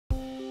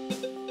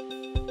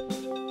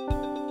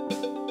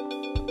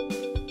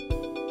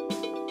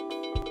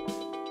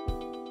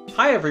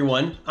Hi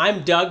everyone,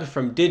 I'm Doug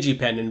from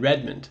DigiPen in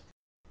Redmond.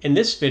 In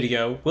this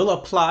video, we'll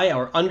apply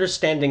our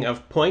understanding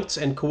of points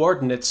and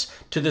coordinates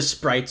to the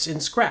sprites in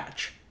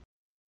Scratch.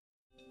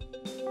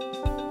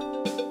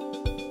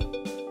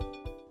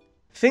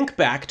 Think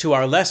back to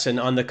our lesson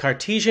on the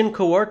Cartesian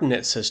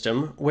coordinate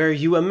system where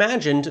you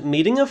imagined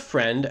meeting a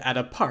friend at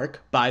a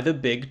park by the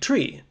big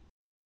tree.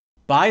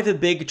 By the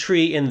big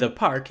tree in the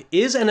park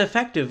is an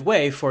effective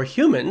way for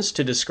humans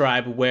to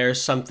describe where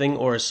something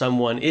or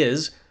someone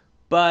is,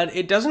 but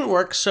it doesn't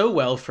work so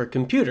well for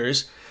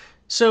computers,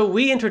 so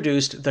we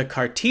introduced the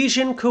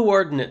Cartesian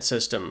coordinate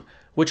system,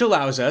 which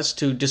allows us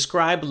to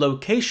describe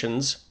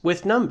locations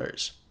with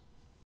numbers.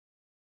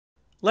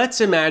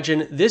 Let's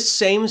imagine this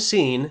same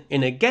scene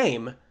in a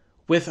game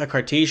with a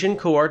Cartesian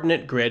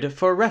coordinate grid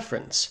for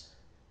reference.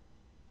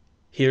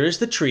 Here is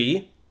the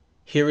tree,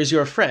 here is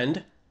your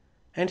friend,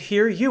 and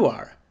here you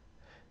are.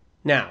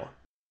 Now,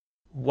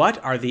 what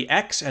are the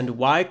x and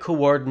y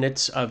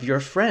coordinates of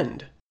your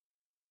friend?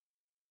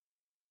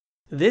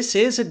 This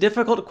is a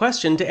difficult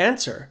question to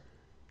answer.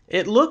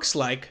 It looks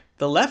like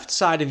the left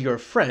side of your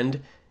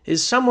friend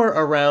is somewhere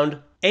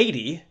around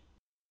 80,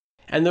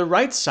 and the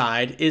right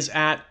side is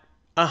at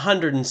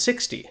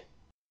 160.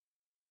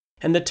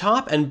 And the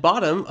top and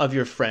bottom of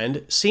your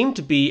friend seem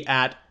to be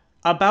at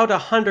about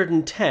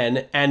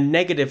 110 and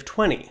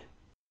 -20.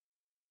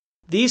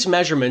 These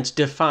measurements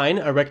define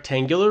a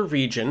rectangular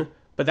region,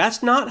 but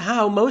that's not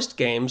how most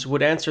games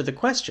would answer the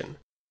question.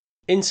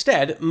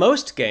 Instead,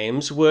 most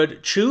games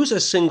would choose a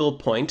single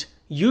point,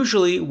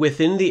 usually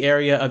within the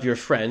area of your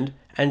friend,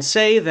 and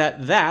say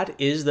that that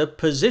is the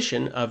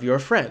position of your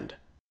friend.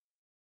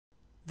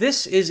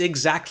 This is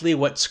exactly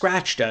what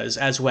Scratch does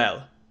as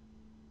well.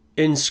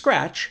 In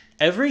Scratch,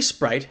 every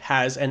sprite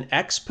has an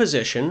x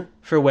position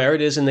for where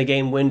it is in the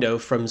game window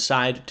from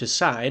side to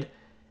side,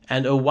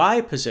 and a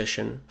y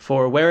position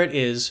for where it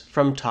is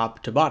from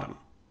top to bottom.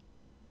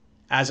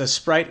 As a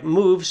sprite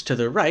moves to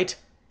the right,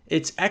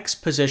 its x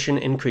position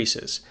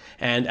increases,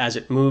 and as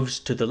it moves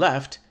to the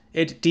left,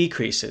 it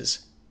decreases.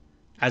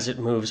 As it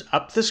moves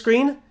up the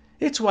screen,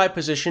 its y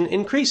position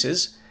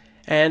increases,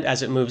 and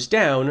as it moves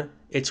down,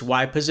 its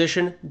y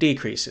position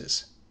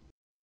decreases.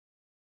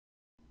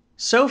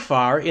 So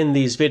far in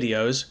these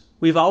videos,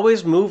 we've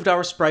always moved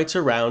our sprites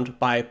around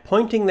by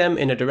pointing them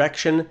in a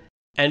direction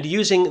and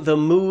using the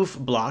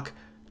move block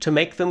to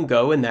make them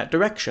go in that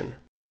direction.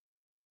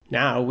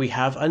 Now we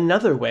have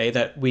another way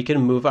that we can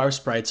move our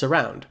sprites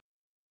around,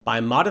 by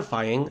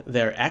modifying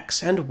their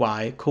x and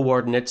y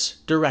coordinates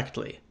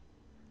directly.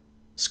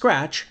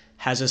 Scratch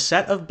has a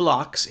set of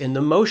blocks in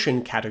the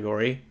motion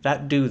category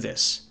that do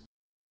this.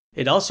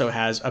 It also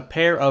has a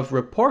pair of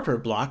reporter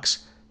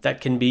blocks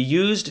that can be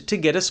used to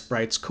get a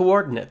sprite's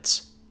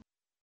coordinates.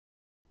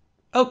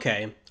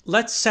 Okay,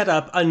 let's set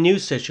up a new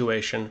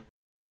situation.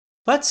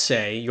 Let's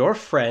say your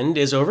friend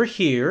is over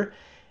here,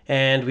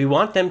 and we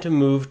want them to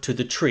move to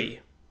the tree.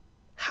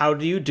 How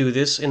do you do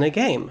this in a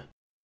game?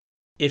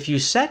 If you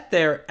set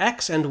their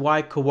x and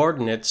y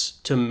coordinates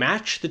to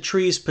match the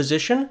tree's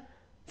position,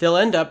 they'll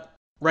end up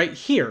right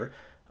here,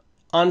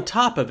 on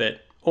top of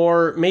it,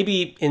 or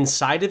maybe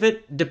inside of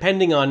it,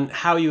 depending on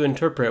how you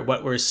interpret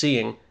what we're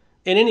seeing.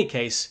 In any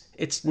case,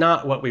 it's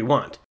not what we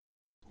want.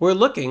 We're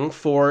looking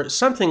for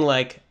something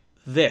like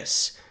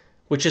this,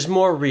 which is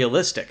more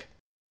realistic.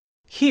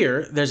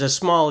 Here, there's a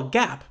small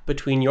gap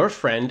between your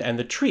friend and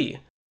the tree.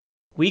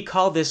 We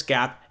call this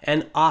gap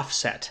an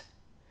offset.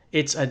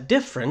 It's a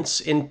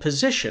difference in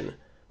position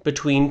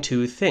between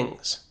two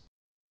things.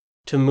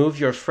 To move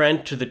your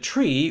friend to the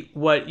tree,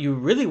 what you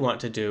really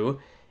want to do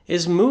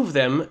is move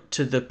them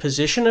to the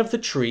position of the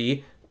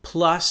tree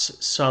plus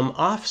some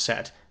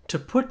offset to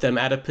put them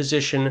at a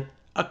position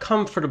a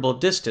comfortable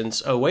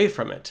distance away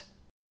from it.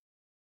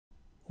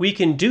 We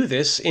can do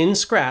this in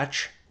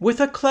Scratch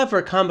with a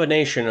clever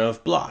combination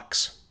of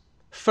blocks.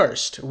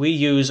 First, we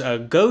use a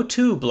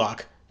go-to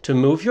block to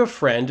move your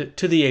friend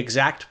to the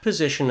exact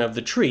position of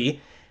the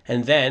tree,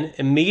 and then,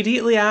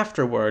 immediately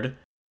afterward,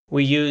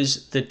 we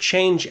use the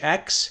change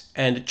x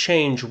and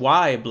change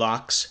y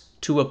blocks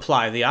to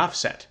apply the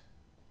offset.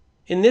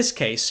 In this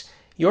case,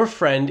 your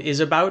friend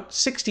is about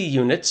 60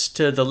 units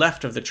to the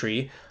left of the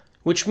tree,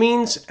 which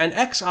means an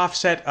x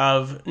offset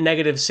of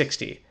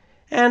 -60,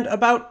 and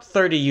about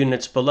 30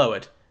 units below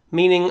it,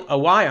 meaning a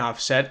y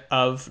offset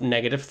of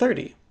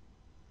 -30.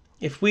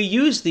 If we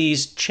use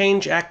these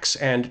change x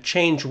and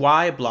change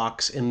y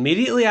blocks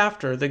immediately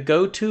after the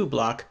go-to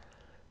block,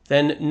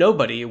 then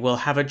nobody will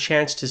have a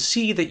chance to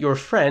see that your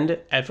friend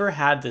ever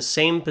had the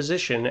same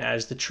position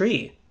as the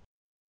tree.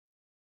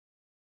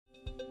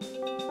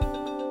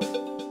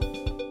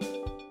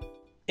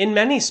 In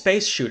many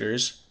space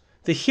shooters,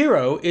 the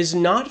hero is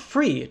not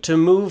free to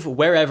move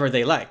wherever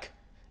they like.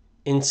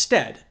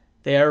 Instead,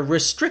 they are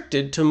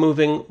restricted to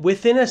moving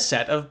within a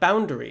set of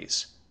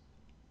boundaries.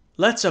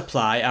 Let's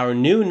apply our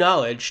new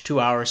knowledge to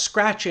our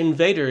Scratch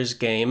Invaders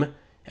game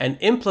and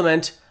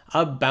implement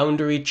a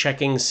boundary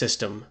checking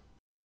system.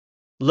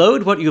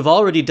 Load what you've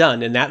already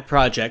done in that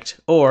project,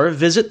 or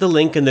visit the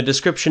link in the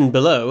description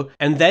below,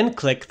 and then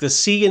click the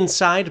See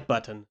Inside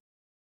button.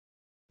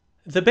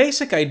 The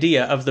basic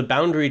idea of the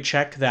boundary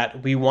check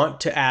that we want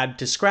to add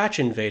to Scratch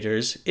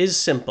Invaders is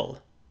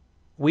simple.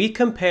 We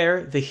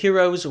compare the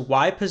hero's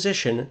Y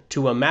position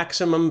to a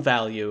maximum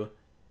value.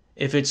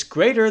 If it's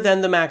greater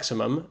than the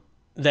maximum,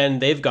 then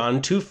they've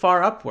gone too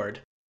far upward,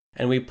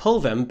 and we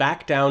pull them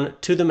back down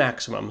to the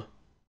maximum.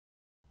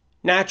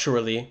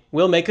 Naturally,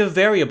 we'll make a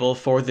variable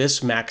for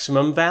this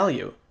maximum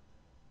value.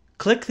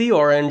 Click the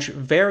orange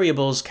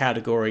Variables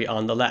category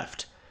on the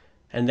left,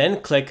 and then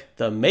click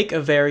the Make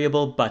a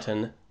Variable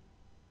button.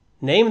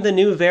 Name the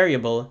new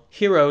variable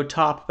Hero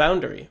Top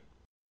Boundary.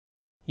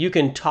 You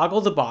can toggle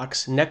the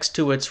box next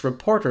to its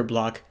reporter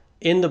block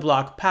in the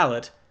block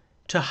palette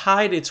to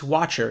hide its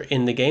watcher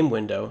in the game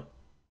window.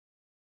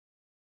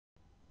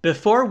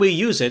 Before we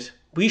use it,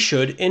 we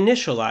should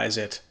initialize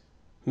it.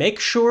 Make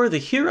sure the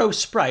hero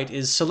sprite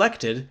is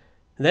selected,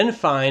 then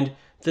find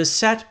the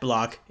Set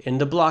block in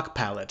the block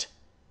palette.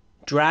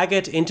 Drag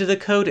it into the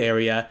code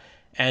area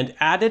and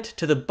add it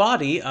to the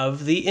body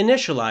of the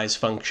initialize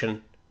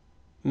function.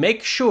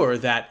 Make sure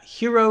that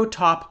Hero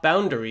Top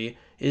Boundary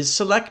is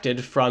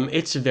selected from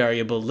its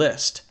variable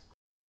list.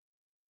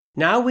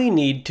 Now we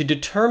need to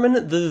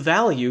determine the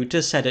value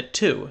to set it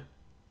to.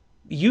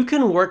 You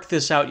can work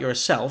this out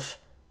yourself,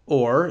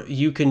 or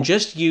you can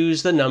just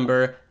use the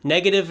number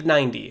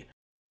 -90,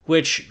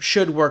 which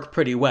should work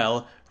pretty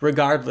well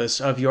regardless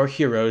of your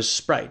hero's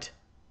sprite.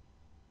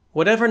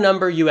 Whatever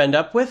number you end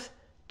up with,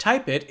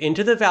 type it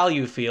into the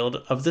value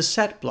field of the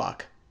Set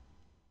block.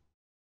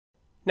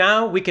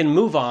 Now we can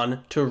move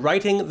on to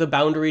writing the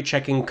boundary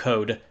checking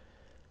code.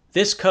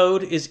 This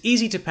code is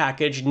easy to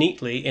package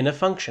neatly in a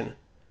function.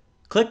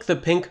 Click the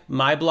pink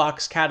My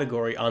Blocks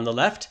category on the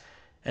left,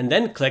 and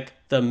then click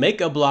the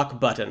Make a Block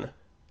button.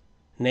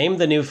 Name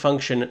the new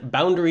function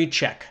Boundary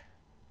Check.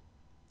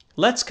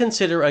 Let's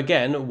consider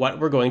again what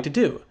we're going to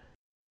do.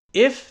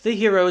 If the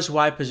hero's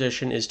Y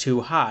position is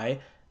too high,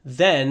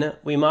 then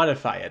we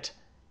modify it.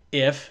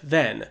 If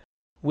then,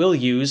 we'll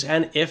use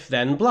an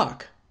if-then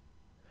block.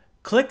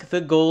 Click the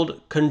gold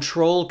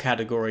Control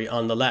category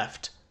on the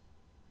left.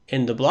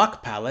 In the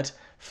block palette,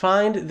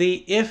 find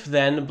the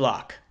if-then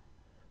block.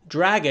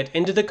 Drag it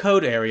into the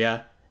code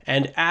area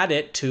and add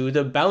it to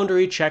the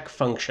boundary check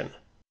function.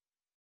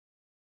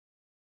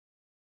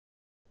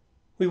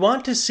 We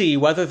want to see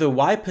whether the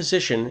Y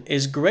position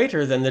is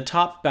greater than the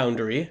top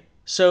boundary,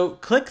 so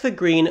click the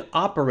green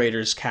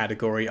Operators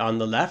category on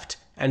the left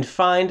and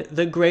find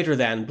the greater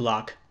than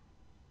block.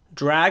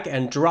 Drag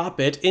and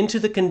drop it into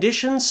the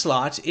condition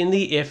slot in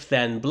the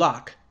if-then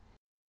block.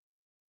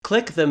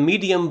 Click the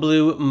medium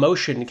blue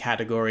Motion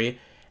category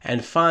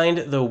and find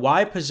the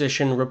Y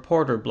position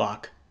reporter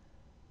block.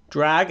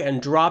 Drag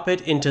and drop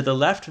it into the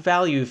left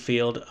value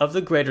field of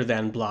the greater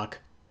than block.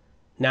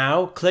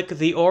 Now click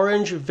the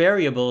orange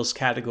Variables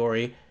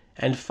category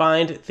and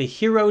find the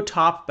Hero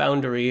Top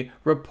Boundary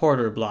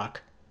reporter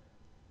block.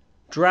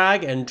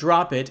 Drag and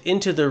drop it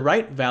into the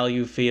right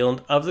value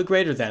field of the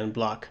greater than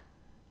block.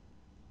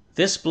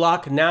 This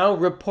block now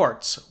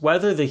reports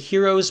whether the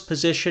hero's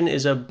position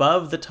is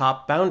above the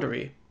top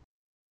boundary.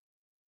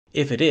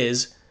 If it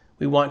is,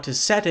 we want to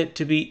set it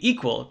to be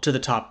equal to the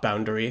top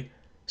boundary,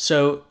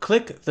 so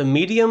click the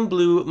medium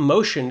blue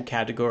Motion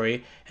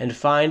category and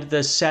find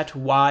the Set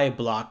Y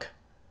block.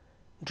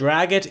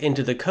 Drag it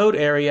into the code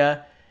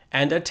area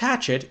and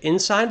attach it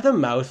inside the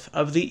mouth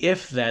of the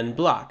if-then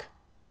block.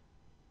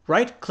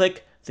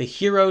 Right-click the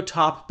Hero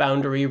Top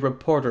Boundary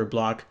reporter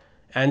block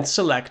and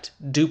select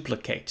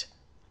Duplicate.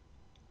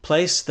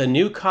 Place the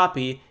new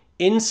copy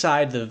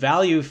inside the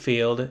value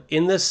field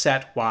in the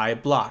Set Y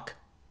block.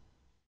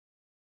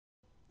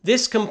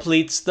 This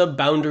completes the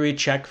boundary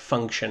check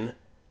function.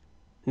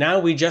 Now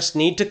we just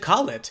need to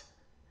call it.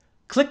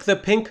 Click the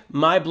pink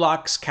My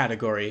Blocks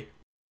category.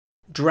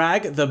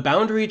 Drag the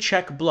boundary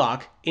check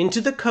block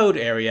into the code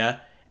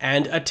area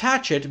and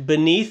attach it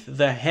beneath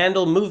the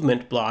Handle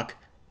Movement block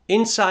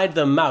inside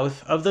the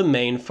mouth of the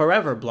main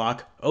Forever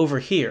block over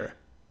here.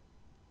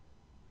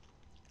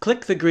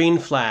 Click the green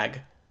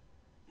flag.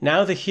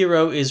 Now the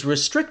hero is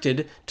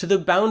restricted to the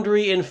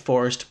boundary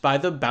enforced by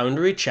the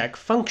boundary check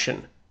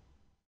function.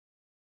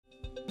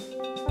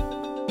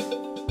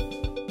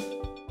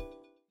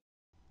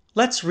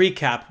 Let's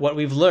recap what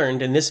we've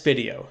learned in this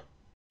video.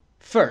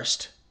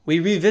 First,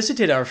 we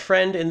revisited our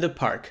friend in the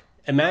park,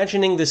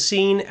 imagining the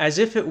scene as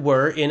if it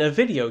were in a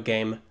video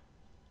game.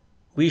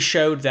 We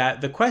showed that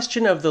the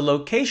question of the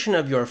location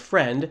of your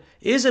friend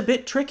is a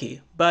bit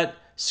tricky, but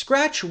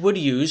Scratch would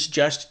use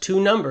just two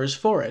numbers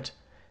for it,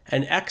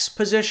 an X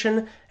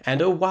position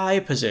and a Y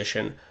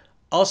position,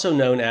 also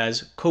known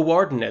as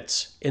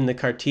coordinates in the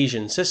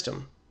Cartesian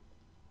system.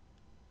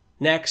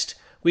 Next,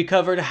 we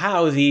covered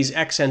how these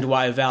X and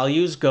Y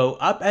values go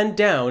up and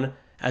down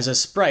as a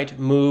sprite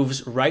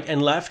moves right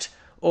and left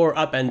or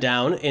up and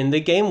down in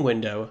the game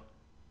window.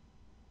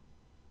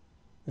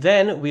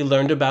 Then we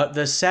learned about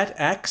the Set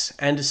X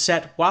and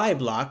Set Y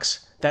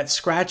blocks that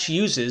Scratch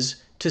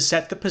uses to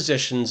set the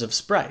positions of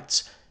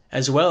sprites,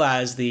 as well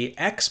as the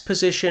X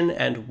position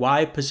and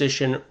Y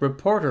position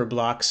reporter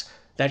blocks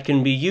that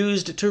can be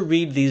used to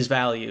read these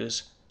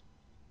values.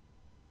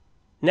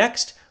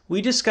 Next,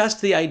 we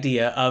discussed the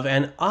idea of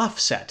an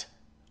offset,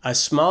 a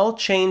small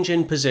change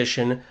in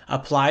position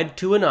applied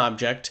to an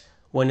object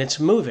when it's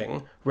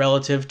moving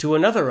relative to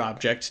another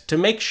object to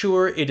make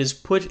sure it is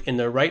put in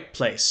the right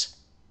place.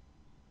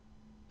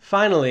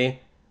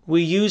 Finally,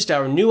 we used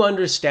our new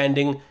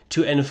understanding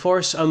to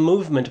enforce a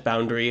movement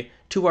boundary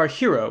to our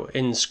hero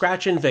in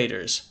Scratch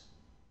Invaders.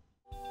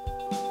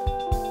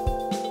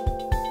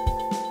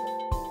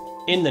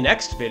 In the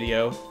next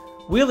video,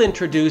 we'll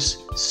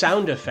introduce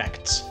sound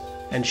effects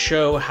and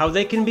show how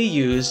they can be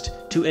used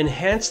to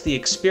enhance the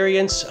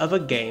experience of a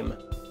game.